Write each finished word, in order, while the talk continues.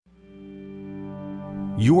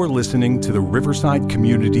You are listening to the Riverside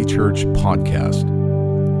Community Church podcast.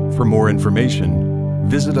 For more information,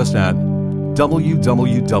 visit us at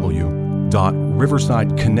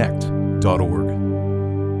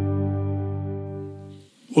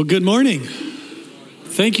www.riversideconnect.org. Well, good morning.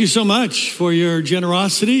 Thank you so much for your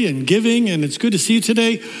generosity and giving, and it's good to see you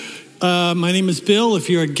today. My name is Bill.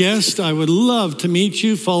 If you're a guest, I would love to meet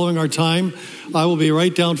you following our time. I will be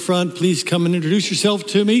right down front. Please come and introduce yourself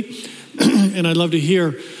to me, and I'd love to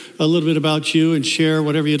hear a little bit about you and share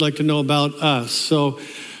whatever you'd like to know about us.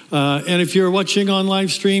 And if you're watching on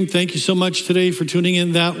live stream, thank you so much today for tuning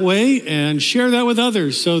in that way, and share that with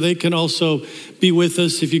others so they can also be with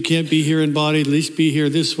us. If you can't be here in body, at least be here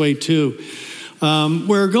this way too.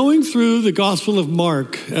 We're going through the Gospel of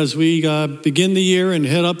Mark as we begin the year and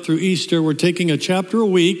head up through Easter. We're taking a chapter a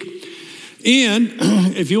week. And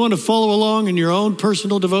if you want to follow along in your own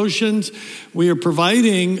personal devotions, we are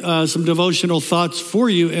providing some devotional thoughts for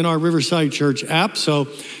you in our Riverside Church app. So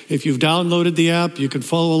if you've downloaded the app, you can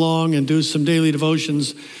follow along and do some daily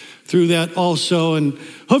devotions through that also. And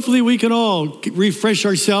hopefully we can all refresh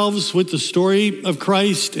ourselves with the story of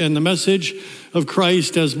Christ and the message of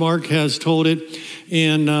Christ as Mark has told it,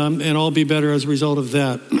 and all be better as a result of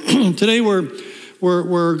that. Today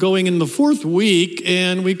we're going in the fourth week,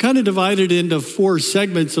 and we kind of divided into four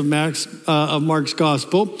segments of Mark's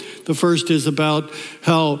gospel. The first is about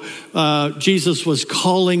how Jesus was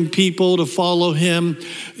calling people to follow him,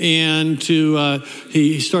 and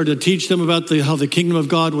he started to teach them about how the kingdom of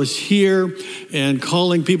God was here, and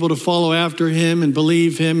calling people to follow after him and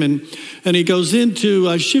believe him. And he goes into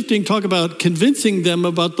talk about convincing them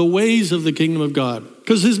about the ways of the kingdom of God,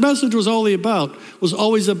 because his message was always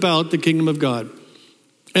about the kingdom of God.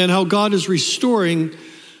 And how God is restoring,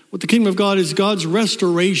 what the kingdom of God is, God's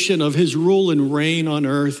restoration of his rule and reign on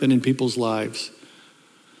earth and in people's lives.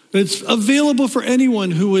 And it's available for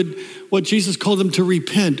anyone who would, what Jesus called them, to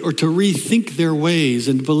repent or to rethink their ways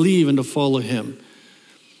and believe and to follow him.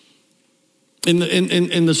 In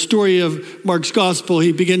the story of Mark's gospel,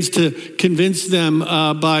 he begins to convince them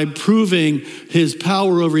by proving his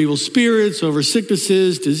power over evil spirits, over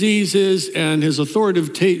sicknesses, diseases, and his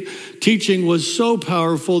authoritative teaching was so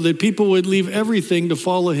powerful that people would leave everything to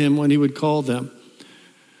follow him when he would call them.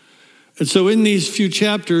 And so in these few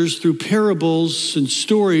chapters, through parables and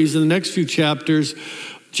stories, in the next few chapters,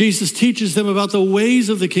 Jesus teaches them about the ways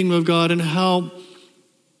of the kingdom of God and how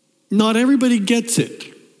not everybody gets it.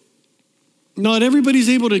 Not everybody's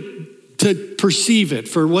able to perceive it.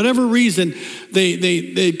 For whatever reason,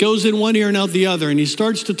 it goes in one ear and out the other. And he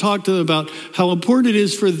starts to talk to them about how important it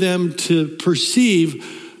is for them to perceive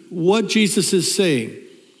what Jesus is saying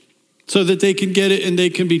so that they can get it and they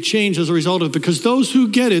can be changed as a result of it. Because those who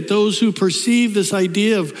get it, those who perceive this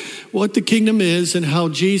idea of what the kingdom is and how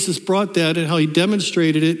Jesus brought that and how he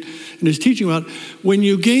demonstrated it in his teaching about, when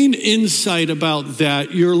you gain insight about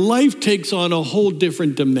that, your life takes on a whole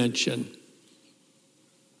different dimension.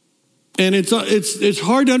 And it's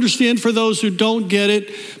hard to understand for those who don't get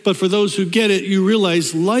it, but for those who get it, you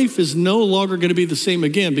realize life is no longer going to be the same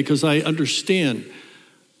again, because I understand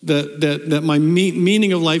that my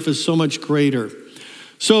meaning of life is so much greater.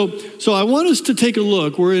 So I want us to take a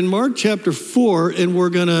look. We're in Mark chapter 4, and we're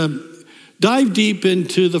going to dive deep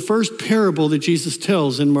into the first parable that Jesus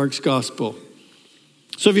tells in Mark's gospel.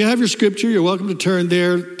 So if you have your scripture, you're welcome to turn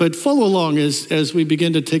there, but follow along as we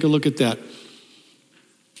begin to take a look at that.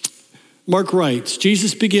 Mark writes,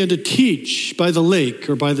 Jesus began to teach by the lake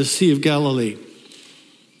or by the Sea of Galilee.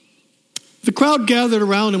 The crowd gathered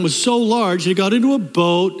around him was so large, he got into a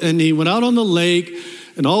boat and he went out on the lake,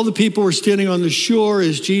 and all the people were standing on the shore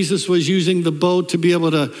as Jesus was using the boat to be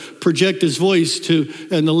able to project his voice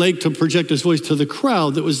and the lake to project his voice to the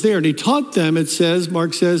crowd that was there. And he taught them,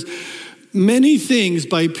 Mark says, many things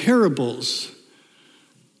by parables.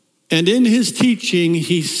 And in his teaching,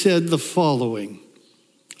 he said the following.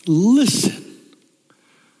 Listen.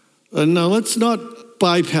 Now let's not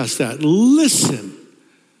bypass that. Listen.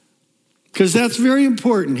 Because that's very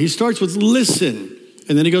important. He starts with listen,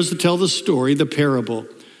 and then he goes to tell the story, the parable.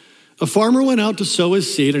 A farmer went out to sow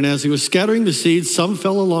his seed, and as he was scattering the seeds, some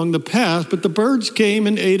fell along the path, but the birds came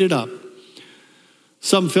and ate it up.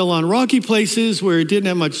 Some fell on rocky places where it didn't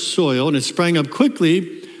have much soil, and it sprang up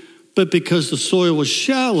quickly, but because the soil was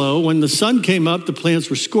shallow, when the sun came up, the plants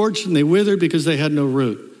were scorched and they withered because they had no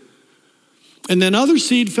root. And then other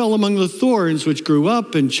seed fell among the thorns, which grew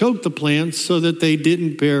up and choked the plants so that they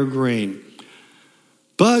didn't bear grain.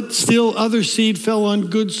 But still other seed fell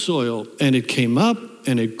on good soil, and it came up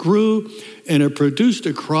and it grew and it produced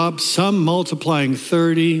a crop, some multiplying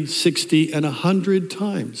 30, 60, and 100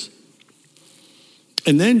 times.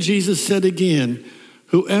 And then Jesus said again,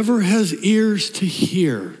 Whoever has ears to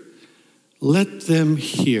hear, let them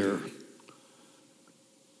hear.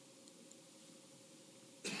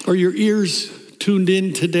 Are your ears tuned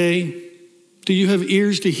in today? Do you have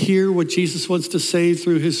ears to hear what Jesus wants to say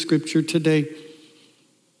through his scripture today?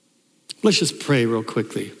 Let's just pray real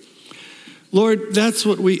quickly. Lord, that's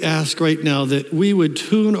what we ask right now, that we would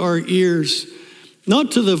tune our ears,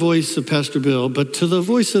 not to the voice of Pastor Bill, but to the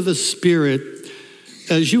voice of the Spirit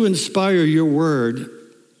as you inspire your word.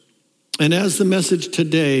 And as the message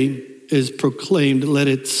today is proclaimed, let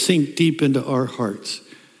it sink deep into our hearts.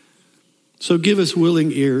 So give us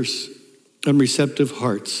willing ears and receptive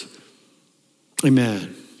hearts.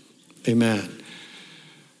 Amen. Amen.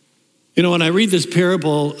 You know, when I read this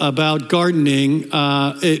parable about gardening,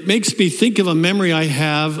 it makes me think of a memory I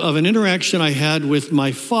have of an interaction I had with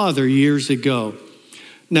my father years ago.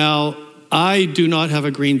 Now, I do not have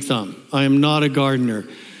a green thumb. I am not a gardener.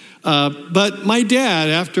 But my dad,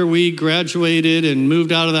 after we graduated and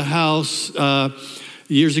moved out of the house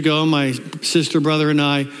years ago, my sister, brother, and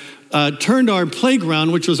I turned our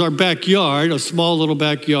playground, which was our backyard, a small little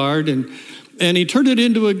backyard, and he turned it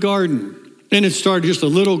into a garden. And it started just a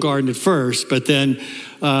little garden at first, but then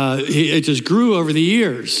it just grew over the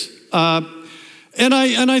years. And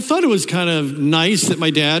I thought it was kind of nice that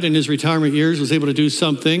my dad in his retirement years was able to do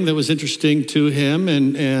something that was interesting to him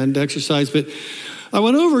and exercise. But I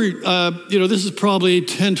went over, this is probably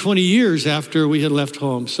 10, 20 years after we had left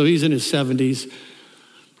home. So he's in his 70s.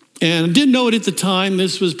 And I didn't know it at the time.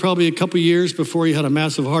 This was probably a couple years before he had a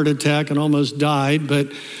massive heart attack and almost died.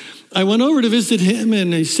 But I went over to visit him,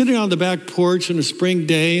 and he's sitting on the back porch on a spring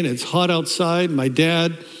day, and it's hot outside. My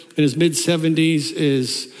dad, in his mid-70s,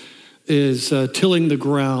 is tilling the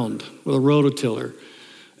ground with a rototiller.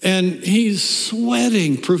 And he's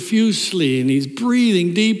sweating profusely, and he's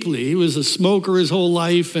breathing deeply. He was a smoker his whole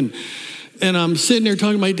life, and I'm sitting there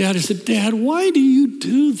talking to my dad. I said, Dad, why do you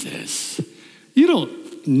do this? You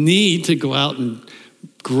don't need to go out and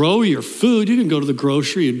grow your food. You can go to the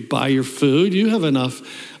grocery and buy your food. You have enough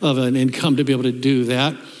of an income to be able to do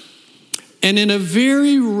that. And in a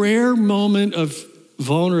very rare moment of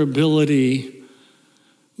vulnerability,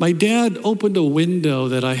 my dad opened a window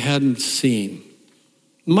that I hadn't seen.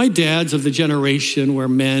 My dad's of the generation where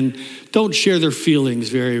men don't share their feelings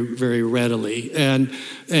very, very readily. And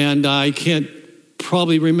I can't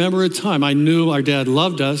probably remember a time. I knew our dad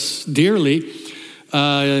loved us dearly,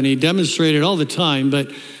 and he demonstrated all the time,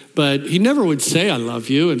 but he never would say, I love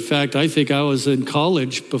you. In fact, I think I was in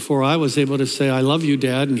college before I was able to say, I love you,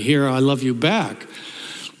 Dad, and here, I love you back.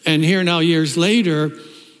 And here now, years later,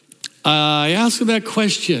 I asked him that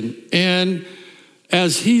question, and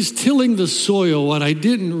as he's tilling the soil, what I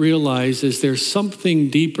didn't realize is there's something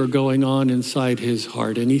deeper going on inside his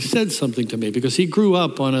heart. And he said something to me because he grew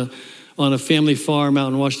up on a family farm out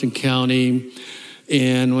in Washington County,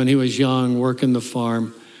 and when he was young, working the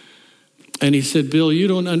farm. And he said, Bill, you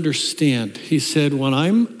don't understand. He said, when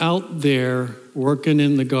I'm out there working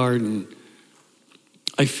in the garden,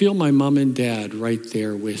 I feel my mom and dad right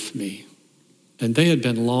there with me. And they had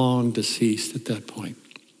been long deceased at that point.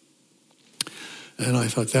 And I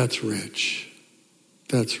thought, that's rich.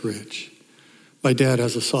 That's rich. My dad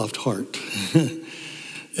has a soft heart.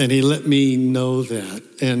 And he let me know that.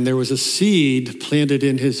 And there was a seed planted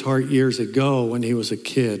in his heart years ago when he was a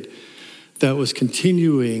kid that was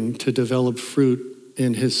continuing to develop fruit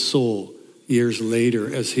in his soul years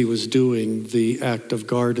later as he was doing the act of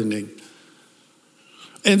gardening.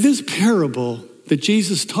 And this parable that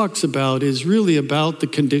Jesus talks about is really about the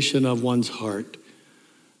condition of one's heart.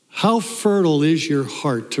 How fertile is your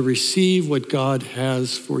heart to receive what God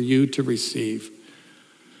has for you to receive?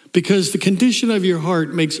 Because the condition of your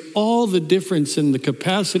heart makes all the difference in the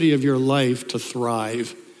capacity of your life to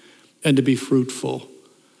thrive and to be fruitful.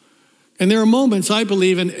 And there are moments, I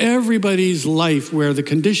believe, in everybody's life where the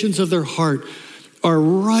conditions of their heart are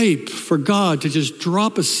ripe for God to just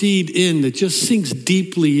drop a seed in that just sinks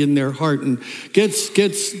deeply in their heart and gets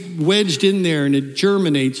wedged in there, and it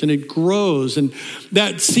germinates and it grows. And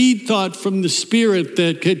that seed thought from the Spirit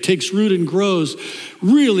that takes root and grows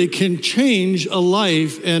really can change a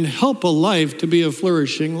life and help a life to be a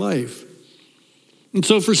flourishing life. And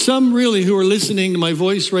so for some really who are listening to my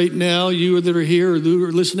voice right now, you that are here or who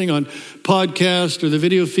are listening on podcast or the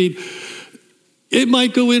video feed, it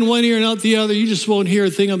might go in one ear and out the other. You just won't hear a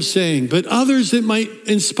thing I'm saying. But others, it might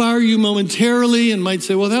inspire you momentarily and might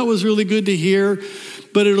say, well, that was really good to hear,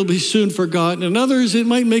 but it'll be soon forgotten. And others, it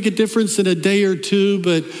might make a difference in a day or two,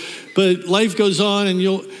 but life goes on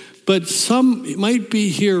and but some might be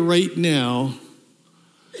here right now.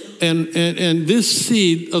 And this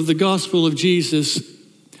seed of the gospel of Jesus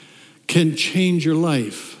can change your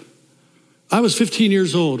life. I was 15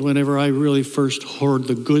 years old whenever I really first heard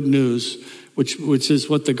the good news, which is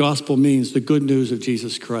what the gospel means, the good news of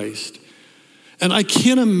Jesus Christ. And I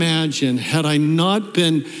can't imagine, had I not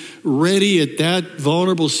been ready at that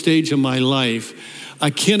vulnerable stage of my life, I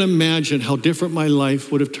can't imagine how different my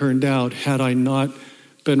life would have turned out had I not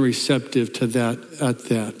been receptive to that at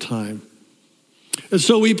that time. And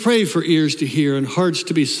so we pray for ears to hear and hearts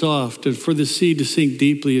to be soft and for the seed to sink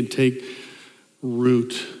deeply and take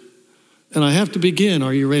root. And I have to begin.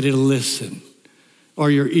 Are you ready to listen? Are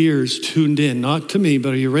your ears tuned in? Not to me,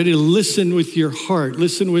 but are you ready to listen with your heart?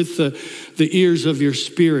 Listen with the ears of your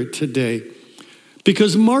spirit today.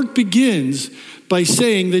 Because Mark begins by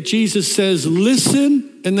saying that Jesus says,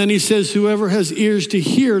 listen, and then he says, whoever has ears to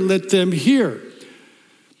hear, let them hear.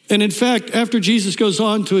 And in fact, after Jesus goes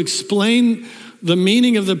on to explain the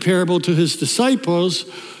meaning of the parable to his disciples,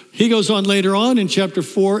 he goes on later on in chapter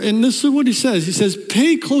 4, and this is what he says. He says,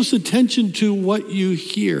 pay close attention to what you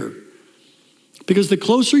hear. Because the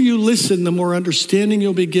closer you listen, the more understanding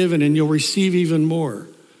you'll be given and you'll receive even more.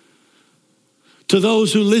 To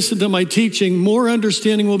those who listen to my teaching, more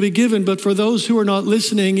understanding will be given. But for those who are not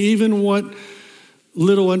listening, even what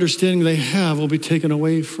little understanding they have will be taken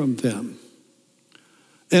away from them.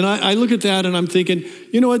 And I look at that and I'm thinking,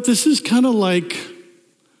 you know what, this is kind of like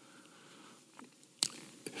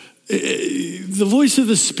the voice of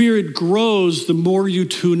the Spirit grows the more you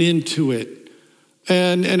tune into it.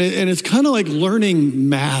 And it's kind of like learning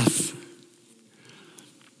math.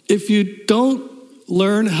 If you don't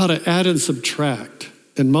learn how to add and subtract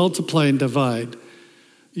and multiply and divide,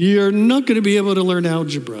 you're not going to be able to learn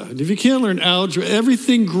algebra. And if you can't learn algebra,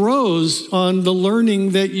 everything grows on the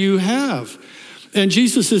learning that you have. And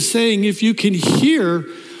Jesus is saying, if you can hear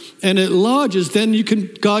and it lodges, then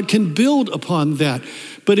God can build upon that.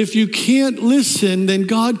 But if you can't listen, then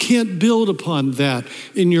God can't build upon that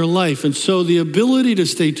in your life. And so the ability to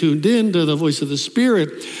stay tuned in to the voice of the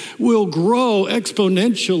Spirit will grow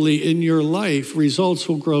exponentially in your life. Results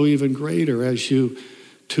will grow even greater as you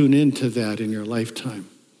tune into that in your lifetime.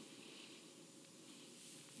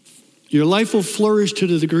 Your life will flourish to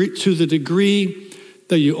the degree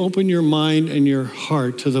that you open your mind and your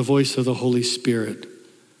heart to the voice of the Holy Spirit.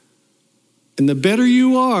 And the better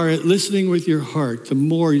you are at listening with your heart, the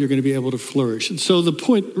more you're going to be able to flourish. And so the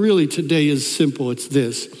point really today is simple. It's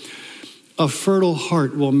this. A fertile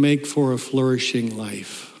heart will make for a flourishing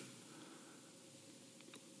life.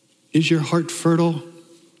 Is your heart fertile?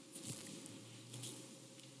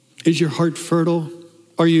 Is your heart fertile?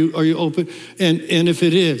 Are you open? And if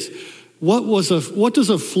it is, what does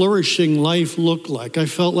a flourishing life look like? I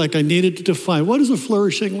felt like I needed to define. What is a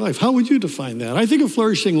flourishing life? How would you define that? I think a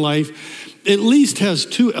flourishing life at least has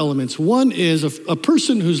two elements. One is a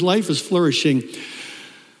person whose life is flourishing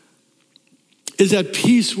is at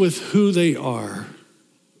peace with who they are,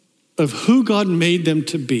 of who God made them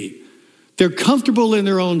to be. They're comfortable in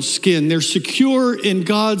their own skin. They're secure in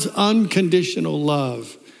God's unconditional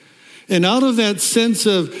love. And out of that sense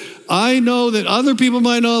of, I know that other people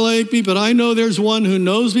might not like me, but I know there's one who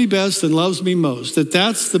knows me best and loves me most.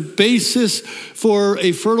 That's the basis for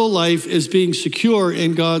a fertile life, is being secure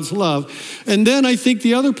in God's love. And then I think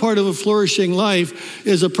the other part of a flourishing life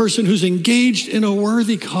is a person who's engaged in a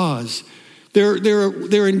worthy cause.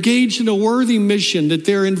 They're engaged in a worthy mission, that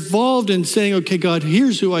they're involved in saying, okay, God,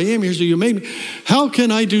 here's who I am, here's who you made me. How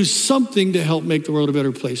can I do something to help make the world a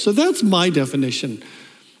better place? So that's my definition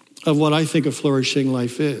of what I think a flourishing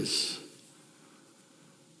life is.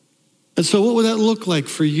 And so what would that look like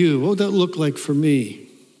for you? What would that look like for me?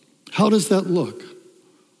 How does that look?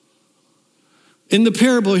 In the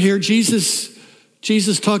parable here, Jesus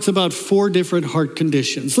talks about 4 different heart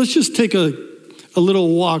conditions. Let's just take a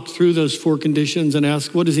little walk through those 4 conditions and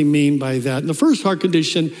ask, what does he mean by that? And the first heart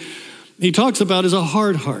condition he talks about is a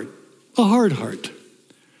hard heart. A hard heart.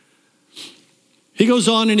 He goes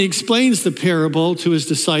on and he explains the parable to his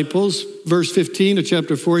disciples. Verse 15 of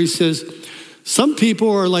chapter 4, he says, some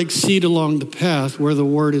people are like seed along the path where the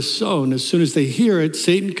word is sown. As soon as they hear it,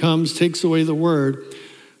 Satan comes, takes away the word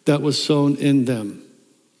that was sown in them.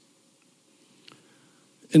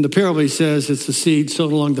 In the parable, he says it's the seed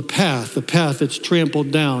sown along the path that's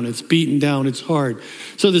trampled down, it's beaten down, it's hard.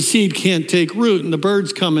 So the seed can't take root and the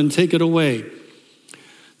birds come and take it away.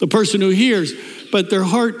 The person who hears, but their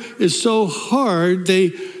heart is so hard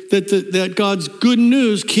that God's good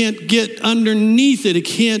news can't get underneath it. It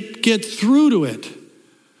can't get through to it.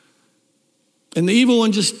 And the evil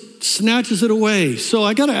one just snatches it away. So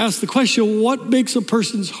I got to ask the question, what makes a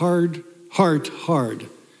person's heart hard?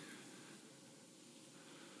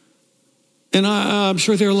 And I'm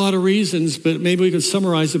sure there are a lot of reasons, but maybe we could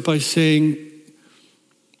summarize it by saying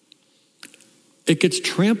it gets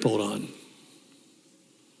trampled on.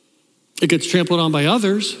 It gets trampled on by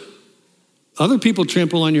others. Other people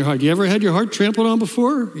trample on your heart. You ever had your heart trampled on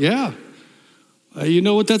before? Yeah. You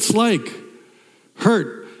know what that's like.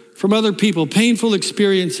 Hurt from other people, painful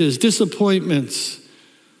experiences, disappointments,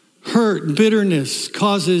 hurt, bitterness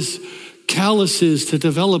causes calluses to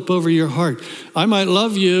develop over your heart. I might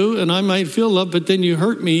love you and I might feel love, but then you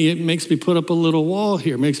hurt me. It makes me put up a little wall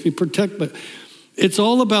here, makes me protect. But it's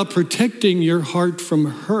all about protecting your heart from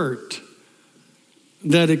hurt,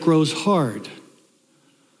 that it grows hard.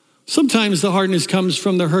 Sometimes the hardness comes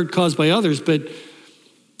from the hurt caused by others, but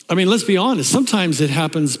I mean, let's be honest. Sometimes it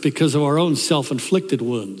happens because of our own self-inflicted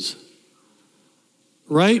wounds,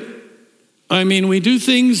 right? I mean, we do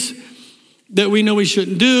things that we know we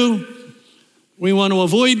shouldn't do. We want to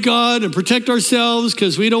avoid God and protect ourselves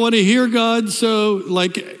because we don't want to hear God. So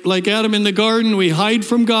like Adam in the garden, we hide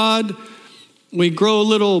from God. We grow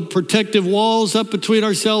little protective walls up between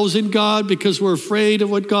ourselves and God because we're afraid of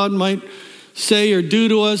what God might say or do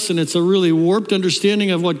to us. And it's a really warped understanding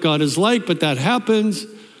of what God is like, but that happens.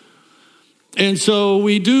 And so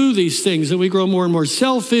we do these things and we grow more and more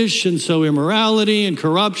selfish. And so immorality and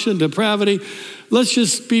corruption, depravity. Let's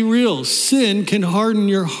just be real. Sin can harden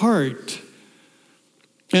your heart.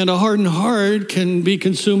 And a hardened heart can be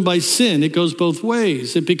consumed by sin. It goes both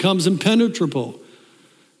ways. It becomes impenetrable.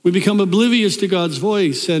 We become oblivious to God's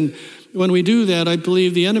voice. And when we do that, I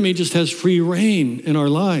believe the enemy just has free reign in our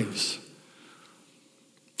lives.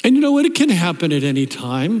 And you know what? It can happen at any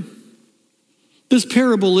time. This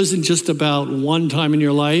parable isn't just about one time in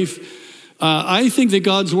your life. I think that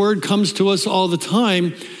God's word comes to us all the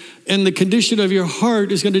time. And the condition of your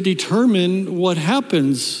heart is going to determine what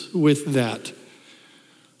happens with that.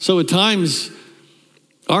 So at times,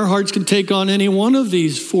 our hearts can take on any one of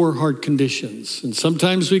these four heart conditions. And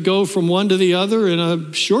sometimes we go from one to the other in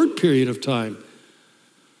a short period of time.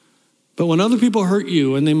 But when other people hurt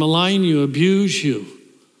you and they malign you, abuse you,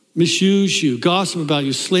 misuse you, gossip about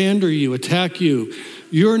you, slander you, attack you,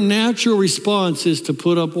 your natural response is to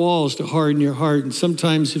put up walls to harden your heart. And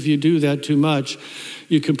sometimes if you do that too much,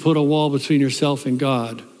 you can put a wall between yourself and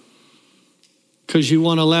God. Because you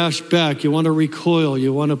want to lash back, you want to recoil,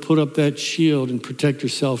 you want to put up that shield and protect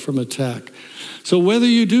yourself from attack. So whether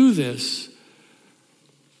you do this,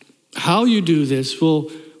 how you do this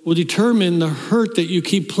will determine the hurt that you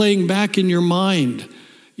keep playing back in your mind.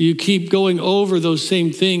 You keep going over those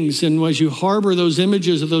same things, and as you harbor those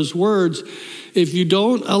images of those words, if you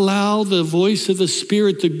don't allow the voice of the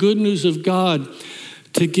Spirit, the good news of God,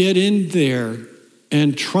 to get in there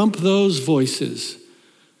and trump those voices,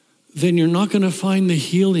 then you're not going to find the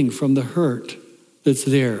healing from the hurt that's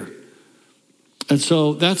there. And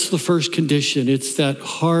so that's the first condition. It's that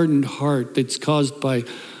hardened heart that's caused by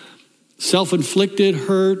self-inflicted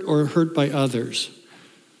hurt or hurt by others.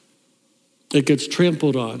 It gets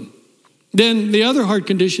trampled on. Then the other heart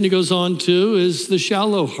condition he goes on to is the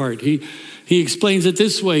shallow heart. He explains it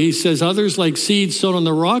this way. He says, others like seeds sown on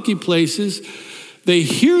the rocky places, they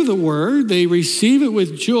hear the word, they receive it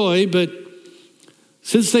with joy, but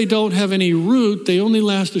since they don't have any root, they only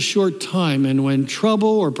last a short time. And when trouble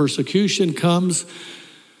or persecution comes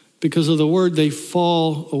because of the word, they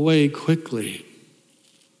fall away quickly.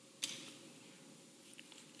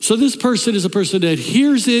 So this person is a person that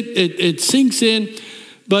hears it, it sinks in,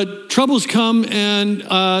 but troubles come and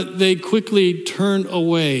they quickly turn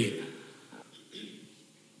away.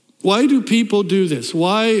 Why do people do this?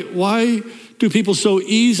 Why do people so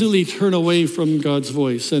easily turn away from God's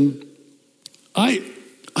voice? And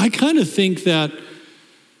I kind of think that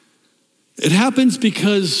it happens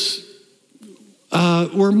because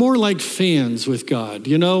we're more like fans with God.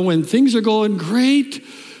 You know, when things are going great,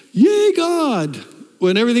 yay, God.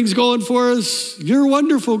 When everything's going for us, you're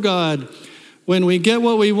wonderful, God. When we get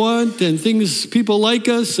what we want and people like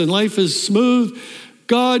us and life is smooth,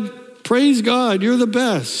 God, praise God, you're the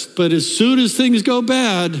best. But as soon as things go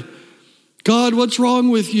bad, God, what's wrong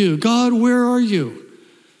with you? God, where are you?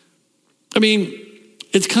 I mean,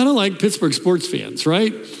 it's kind of like Pittsburgh sports fans,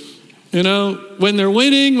 right? You know, when they're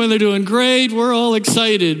winning, when they're doing great, we're all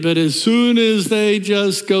excited. But as soon as they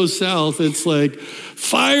just go south, it's like,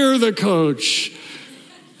 fire the coach.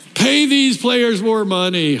 Pay these players more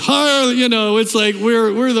money. Hire, you know, it's like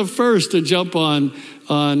we're the first to jump on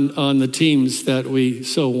the teams that we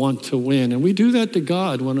so want to win. And we do that to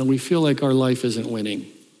God when we feel like our life isn't winning.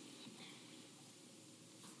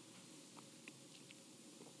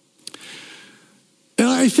 And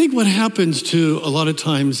I think what happens too a lot of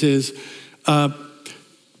times is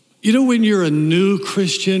You know, when you're a new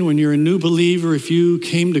Christian, when you're a new believer, if you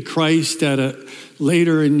came to Christ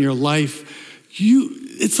later in your life,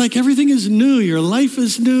 it's like everything is new. Your life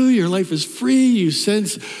is new. Your life is free. You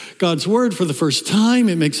sense God's word for the first time.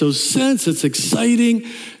 It makes no sense. It's exciting.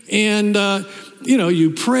 And,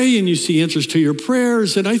 you pray and you see answers to your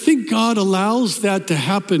prayers. And I think God allows that to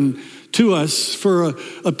happen to us for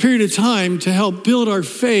a period of time to help build our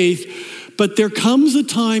faith. But there comes a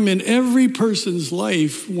time in every person's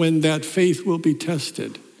life when that faith will be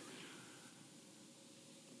tested.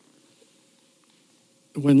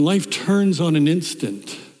 When life turns on an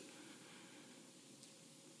instant,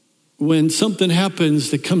 when something happens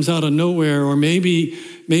that comes out of nowhere, or maybe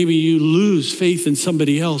you lose faith in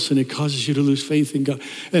somebody else and it causes you to lose faith in God.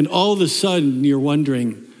 And all of a sudden you're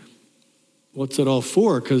wondering, what's it all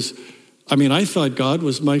for? Because, I thought God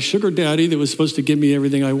was my sugar daddy that was supposed to give me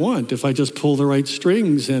everything I want. If I just pull the right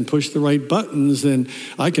strings and push the right buttons, then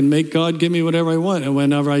I can make God give me whatever I want. And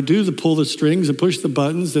whenever I do pull the strings and push the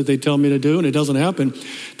buttons that they tell me to do and it doesn't happen,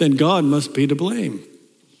 then God must be to blame.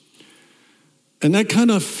 And that kind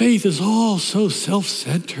of faith is all so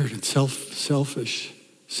self-centered and selfish,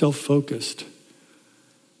 self-focused.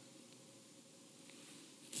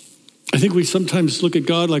 I think we sometimes look at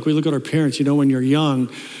God like we look at our parents. When you're young,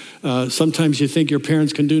 sometimes you think your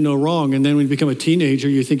parents can do no wrong. And then when you become a teenager,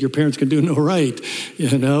 you think your parents can do no right,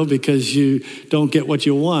 because you don't get what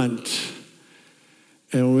you want.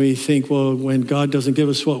 And we think, well, when God doesn't give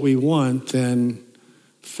us what we want, then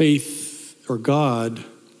faith or God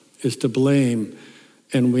is to blame.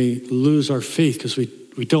 And we lose our faith because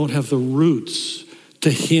we don't have the roots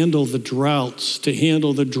to handle the droughts, to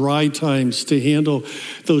handle the dry times, to handle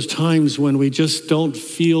those times when we just don't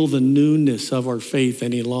feel the newness of our faith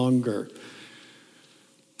any longer.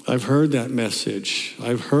 I've heard that message.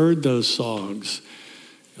 I've heard those songs.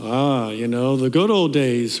 The good old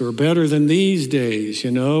days were better than these days.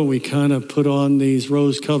 We kind of put on these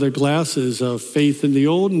rose-colored glasses of faith in the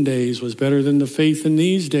olden days was better than the faith in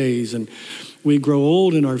these days. And we grow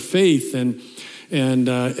old in our faith, and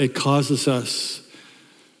it causes us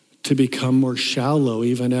to become more shallow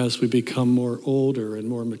even as we become more older and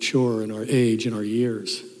more mature in our age and our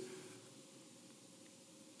years.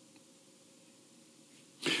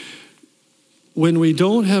 When we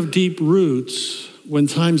don't have deep roots, when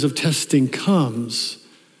times of testing comes,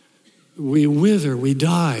 we wither, we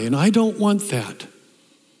die, and I don't want that.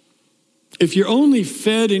 If you're only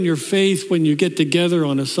fed in your faith when you get together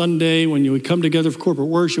on a Sunday, when you come together for corporate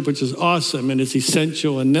worship, which is awesome and it's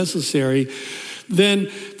essential and necessary, then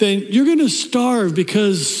you're going to starve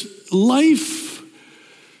because life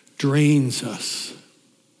drains us.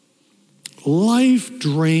 Life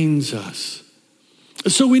drains us.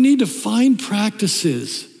 So we need to find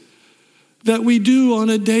practices that we do on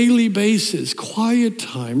a daily basis. Quiet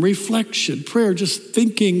time, reflection, prayer, just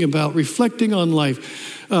thinking about, reflecting on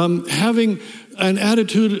life, having an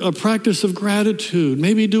attitude, a practice of gratitude,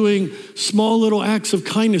 maybe doing small little acts of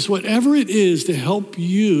kindness, whatever it is to help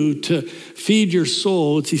you to feed your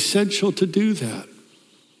soul, it's essential to do that.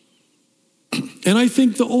 And I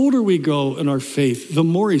think the older we go in our faith, the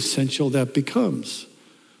more essential that becomes.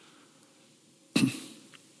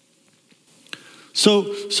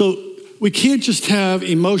 So we can't just have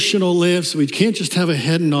emotional lifts. We can't just have a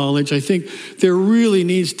head knowledge. I think there really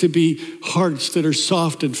needs to be hearts that are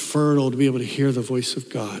soft and fertile to be able to hear the voice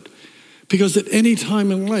of God. Because at any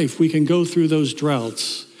time in life, we can go through those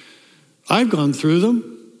droughts. I've gone through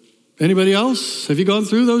them. Anybody else? Have you gone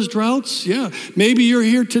through those droughts? Yeah. Maybe you're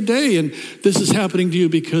here today and this is happening to you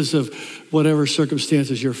because of whatever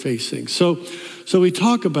circumstances you're facing. So we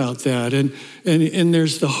talk about that. And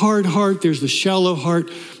there's the hard heart, there's the shallow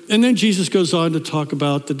heart. And then Jesus goes on to talk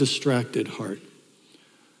about the distracted heart.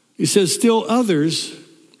 He says, still others,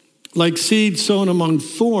 like seed sown among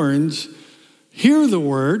thorns, hear the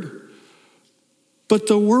word, but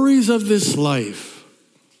the worries of this life,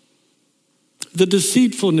 the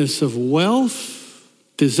deceitfulness of wealth,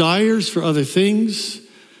 desires for other things,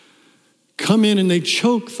 come in and they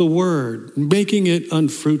choke the word, making it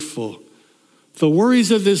unfruitful. The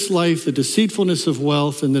worries of this life, the deceitfulness of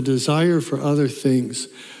wealth, and the desire for other things.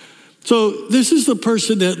 So this is the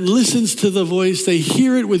person that listens to the voice. They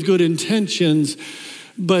hear it with good intentions,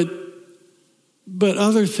 but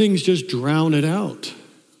other things just drown it out.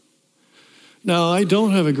 Now, I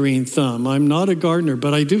don't have a green thumb. I'm not a gardener,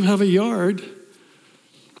 but I do have a yard.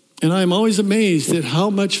 And I'm always amazed at how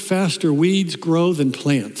much faster weeds grow than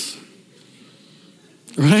plants.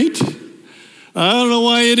 Right? I don't know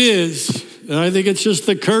why it is. I think it's just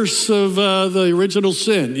the curse of the original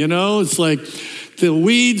sin. It's like the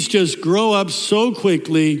weeds just grow up so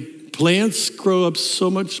quickly. plants grow up so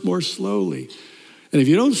much more slowly. And if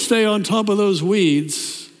you don't stay on top of those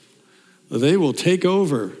weeds, they will take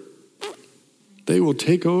over. They will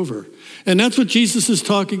take over. And that's what Jesus is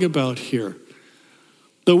talking about here.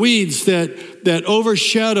 The weeds that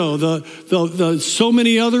overshadow the so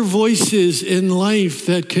many other voices in life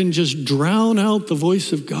that can just drown out the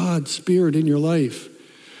voice of God's Spirit in your life.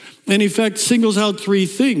 And in fact, singles out three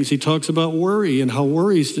things. He talks about worry and how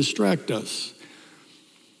worries distract us.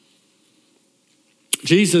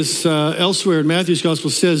 Jesus, elsewhere in Matthew's gospel,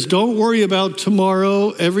 says, don't worry about tomorrow.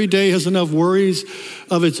 Every day has enough worries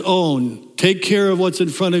of its own. Take care of what's in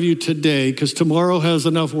front of you today, because tomorrow has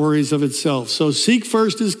enough worries of itself. So seek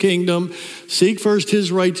first his kingdom, seek first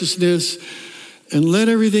his righteousness, and let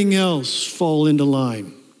everything else fall into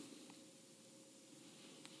line.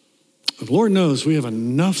 The Lord knows we have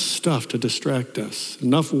enough stuff to distract us,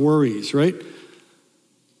 enough worries, right?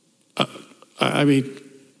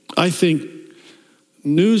 I think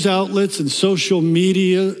news outlets and social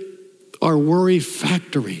media are worry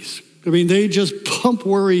factories. They just pump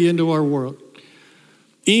worry into our world.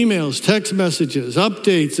 Emails, text messages,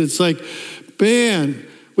 updates. It's like, man,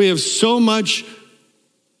 we have so much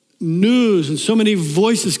news and so many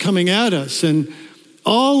voices coming at us. And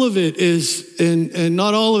all of it is, and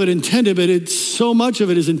not all of it intended, but so much of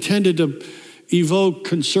it is intended to evoke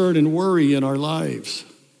concern and worry in our lives.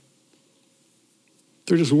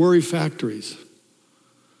 They're just worry factories.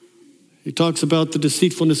 He talks about the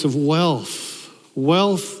deceitfulness of wealth.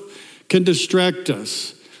 Wealth can distract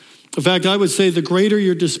us. In fact, I would say the greater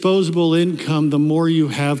your disposable income, the more you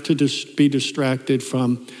have to be distracted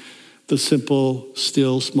from the simple,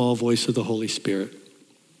 still, small voice of the Holy Spirit.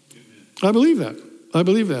 I believe that. I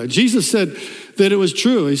believe that. Jesus said that it was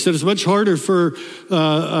true. He said it's much harder for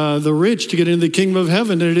the rich to get into the kingdom of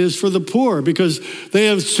heaven than it is for the poor, because they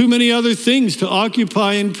have too many other things to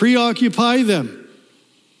occupy and preoccupy them.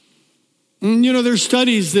 There's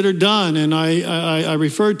studies that are done, and I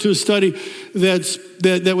referred to a study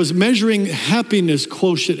that was measuring happiness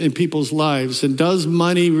quotient in people's lives. And does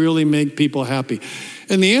money really make people happy?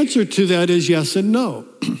 And the answer to that is yes and no.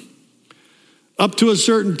 Up to a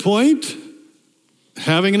certain point,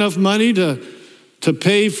 having enough money to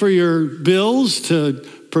pay for your bills, to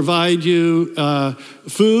provide you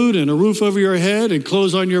food and a roof over your head and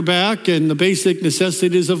clothes on your back and the basic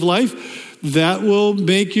necessities of life, that will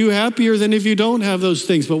make you happier than if you don't have those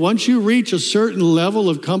things. But once you reach a certain level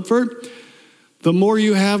of comfort, the more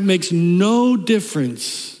you have makes no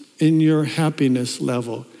difference in your happiness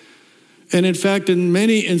level. And in fact, in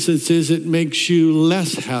many instances, it makes you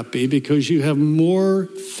less happy because you have more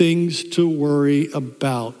things to worry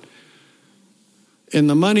about. And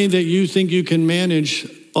the money that you think you can manage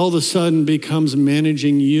all of a sudden becomes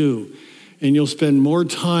managing you. And you'll spend more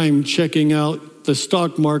time checking out the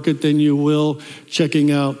stock market than you will checking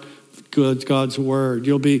out God's word.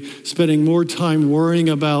 You'll be spending more time worrying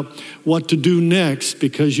about what to do next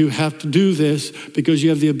because you have to do this, because you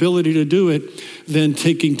have the ability to do it, than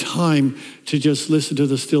taking time to just listen to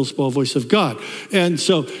the still small voice of God. And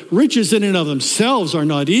so riches in and of themselves are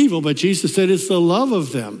not evil, but Jesus said it's the love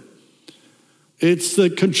of them. It's the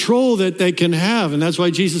control that they can have. And that's why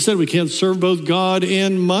Jesus said we can't serve both God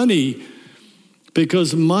and money,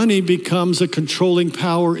 because money becomes a controlling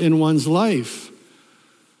power in one's life.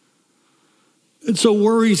 And so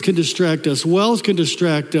worries can distract us, wealth can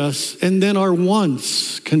distract us, and then our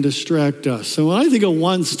wants can distract us. So when I think of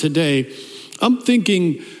wants today, I'm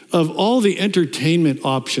thinking of all the entertainment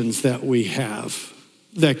options that we have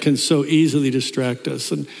that can so easily distract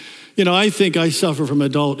us. And I think I suffer from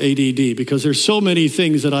adult ADD because there's so many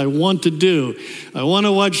things that I want to do. I want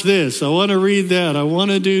to watch this. I want to read that. I want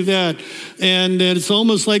to do that. And it's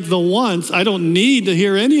almost like the wants. I don't need to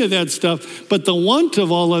hear any of that stuff, but the want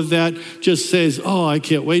of all of that just says, oh, I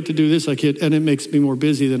can't wait to do this. And it makes me more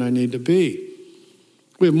busy than I need to be.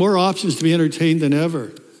 We have more options to be entertained than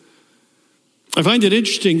ever. I find it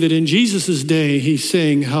interesting that in Jesus' day, he's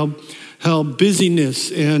saying how busyness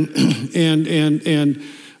and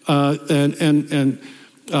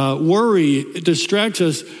worry distracts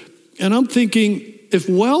us. And I'm thinking, if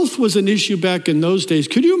wealth was an issue back in those days,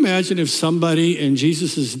 could you imagine if somebody in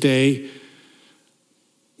Jesus' day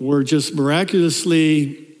were just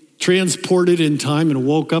miraculously transported in time and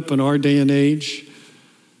woke up in our day and age?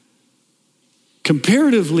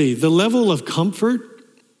 Comparatively, the level of comfort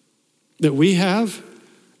that we have,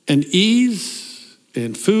 and ease,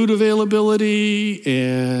 and food availability,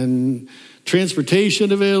 and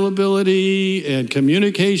transportation availability, and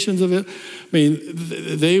communications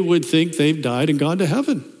they would think they've died and gone to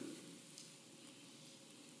heaven.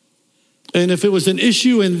 And if it was an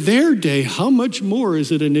issue in their day, how much more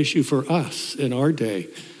is it an issue for us in our day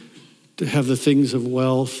to have the things of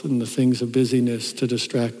wealth and the things of busyness to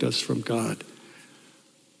distract us from God?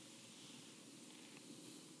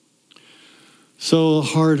 So a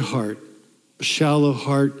hard heart, a shallow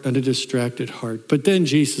heart, and a distracted heart. But then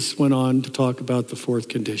Jesus went on to talk about the fourth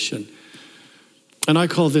condition. And I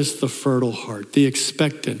call this the fertile heart, the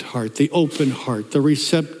expectant heart, the open heart, the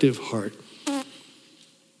receptive heart.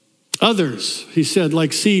 Others, he said,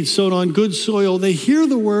 like seeds sown on good soil, they hear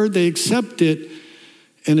the word, they accept it,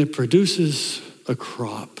 and it produces a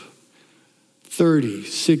crop. 30,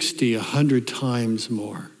 60, 100 times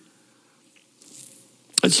more.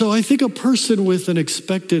 And so I think a person with an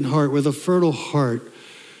expectant heart, with a fertile heart,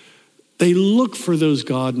 they look for those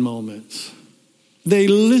God moments. They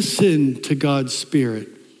listen to God's Spirit.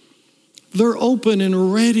 They're open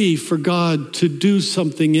and ready for God to do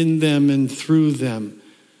something in them and through them.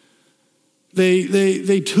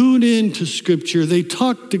 They tune in to Scripture. They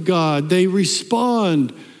talk to God. They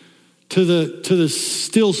respond to the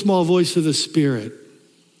still small voice of the Spirit.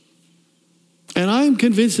 And I'm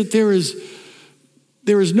convinced that there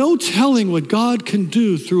is no telling what God can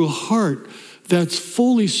do through a heart that's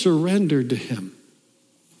fully surrendered to Him.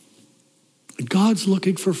 God's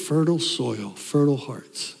looking for fertile soil, fertile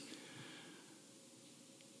hearts.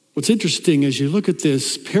 What's interesting as you look at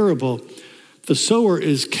this parable, the sower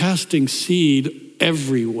is casting seed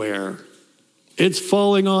everywhere. It's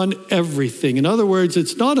falling on everything. In other words,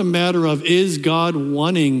 it's not a matter of, is God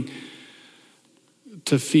wanting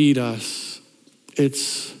to feed us?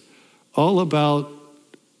 It's all about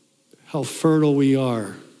how fertile we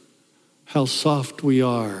are, how soft we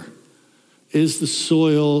are. Is the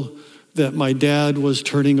soil that my dad was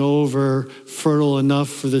turning over fertile enough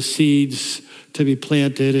for the seeds to be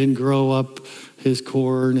planted and grow up his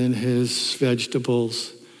corn and his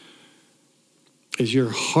vegetables? Is your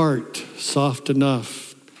heart soft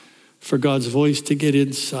enough for God's voice to get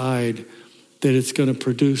inside that it's going to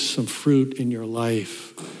produce some fruit in your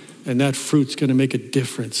life? And that fruit's going to make a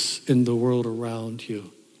difference in the world around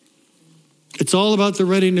you. It's all about the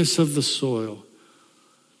readiness of the soil.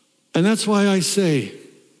 And that's why I say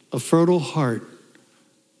a fertile heart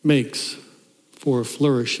makes for a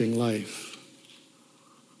flourishing life.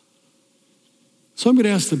 So I'm going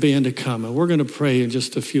to ask the band to come, and we're going to pray in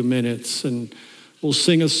just a few minutes, and we'll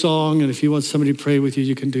sing a song, and if you want somebody to pray with you,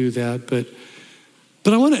 you can do that. But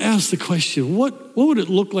I want to ask the question, what would it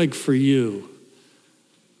look like for you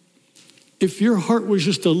if your heart was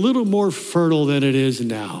just a little more fertile than it is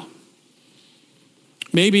now?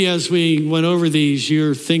 Maybe as we went over these,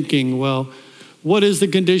 you're thinking, well, what is the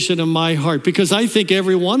condition of my heart? Because I think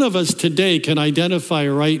every one of us today can identify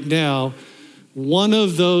right now one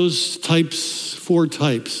of those types, 4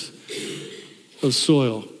 types of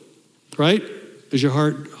soil, right? Is your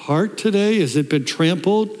heart today? Has it been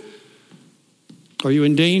trampled? Are you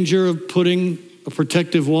in danger of putting a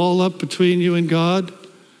protective wall up between you and God?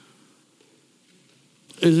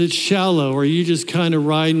 Is it shallow? Or are you just kind of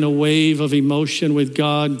riding a wave of emotion with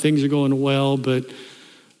God and things are going well, but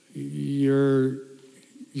you're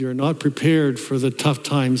not prepared for the tough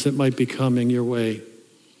times that might be coming your way?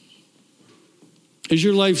 Is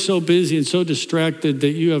your life so busy and so distracted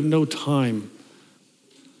that you have no time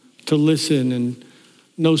to listen and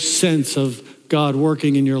no sense of God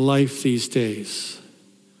working in your life these days?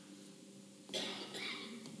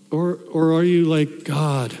 Or are you like,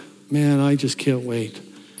 God, man, I just can't wait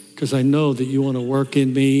because I know that you want to work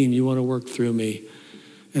in me and you want to work through me.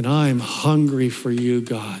 And I'm hungry for you,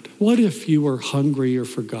 God. What if you were hungrier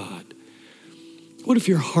for God? What if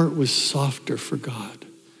your heart was softer for God?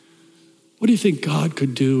 What do you think God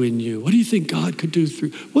could do in you? What do you think God could do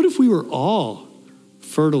through? What if we were all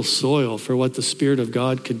fertile soil for what the Spirit of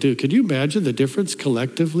God could do? Could you imagine the difference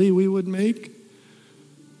collectively we would make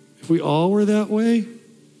if we all were that way?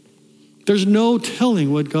 There's no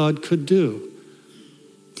telling what God could do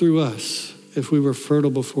through us if we were fertile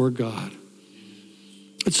before God.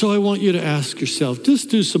 And so I want you to ask yourself, just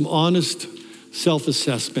do some honest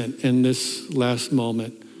self-assessment in this last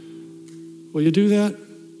moment. Will you do that?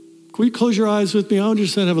 Can you close your eyes with me? I want to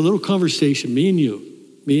just have a little conversation, me and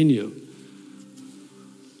you.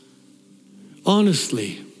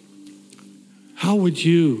 Honestly, how would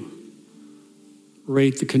you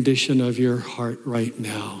rate the condition of your heart right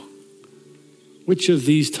now? Which of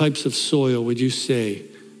these types of soil would you say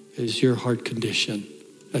is your heart condition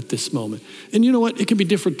at this moment? And you know what? It can be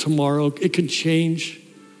different tomorrow. It can change.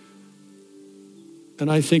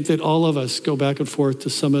 And I think that all of us go back and forth to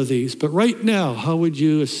some of these. But right now, how would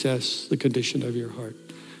you assess the condition of your heart?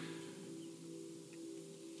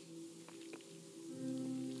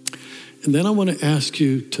 And then I want to ask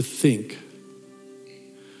you to think,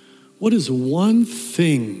 what is one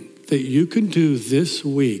thing that you can do this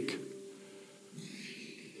week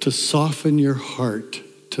to soften your heart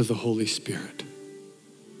to the Holy Spirit?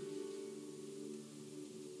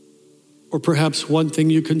 Or perhaps one thing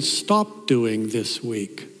you can stop doing this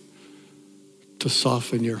week to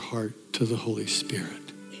soften your heart to the Holy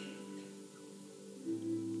Spirit.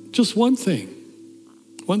 Just one thing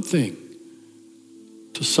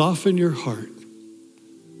to soften your heart,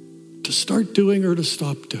 to start doing or to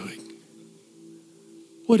stop doing.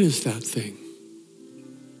 What is that thing?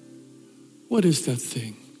 What is that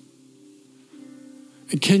thing?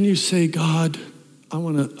 And can you say, God, I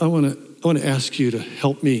want to ask you to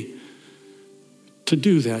help me to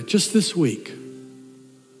do that just this week.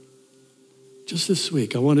 Just this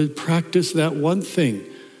week. I want to practice that one thing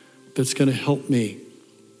that's going to help me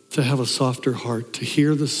to have a softer heart, to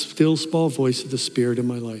hear the still small voice of the Spirit in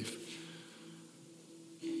my life.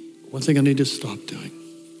 One thing I need to stop doing.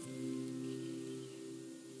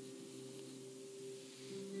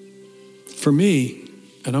 For me,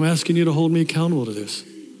 and I'm asking you to hold me accountable to this.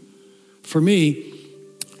 For me,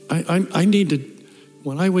 I need to,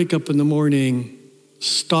 when I wake up in the morning,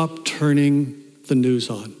 stop turning the news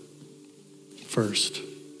on first.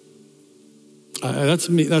 That's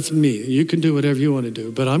me. You can do whatever you want to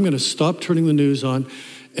do, but I'm going to stop turning the news on,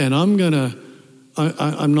 and I'm not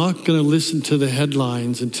going to listen to the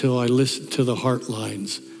headlines until I listen to the heart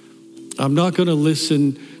lines. I'm not going to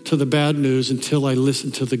listen to the bad news until I listen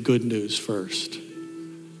to the good news first.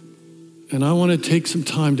 And I want to take some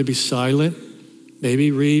time to be silent, maybe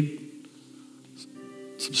read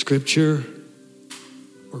some scripture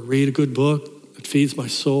or read a good book that feeds my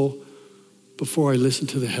soul before I listen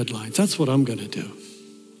to the headlines. That's what I'm going to do,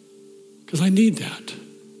 because I need that.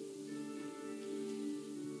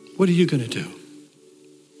 What are you going to do?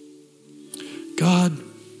 God,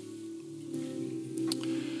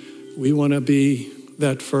 we want to be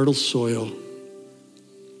that fertile soil,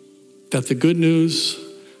 that the good news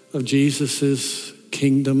of Jesus'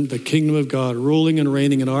 kingdom, the kingdom of God, ruling and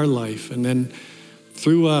reigning in our life, and then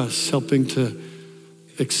through us helping to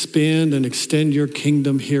expand and extend your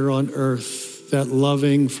kingdom here on earth, that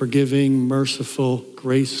loving, forgiving, merciful,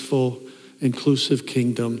 graceful, inclusive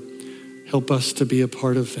kingdom. Help us to be a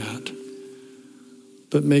part of that.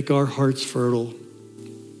 But make our hearts fertile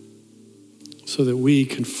so that we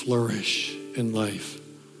can flourish in life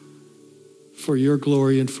for your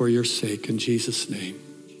glory and for your sake. In Jesus' name,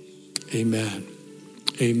 amen.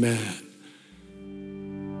 Amen.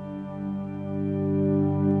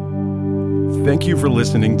 Thank you for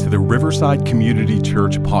listening to the Riverside Community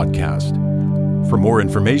Church podcast. For more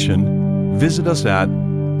information, visit us at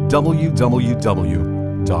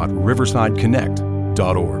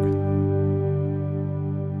www.riversideconnect.org.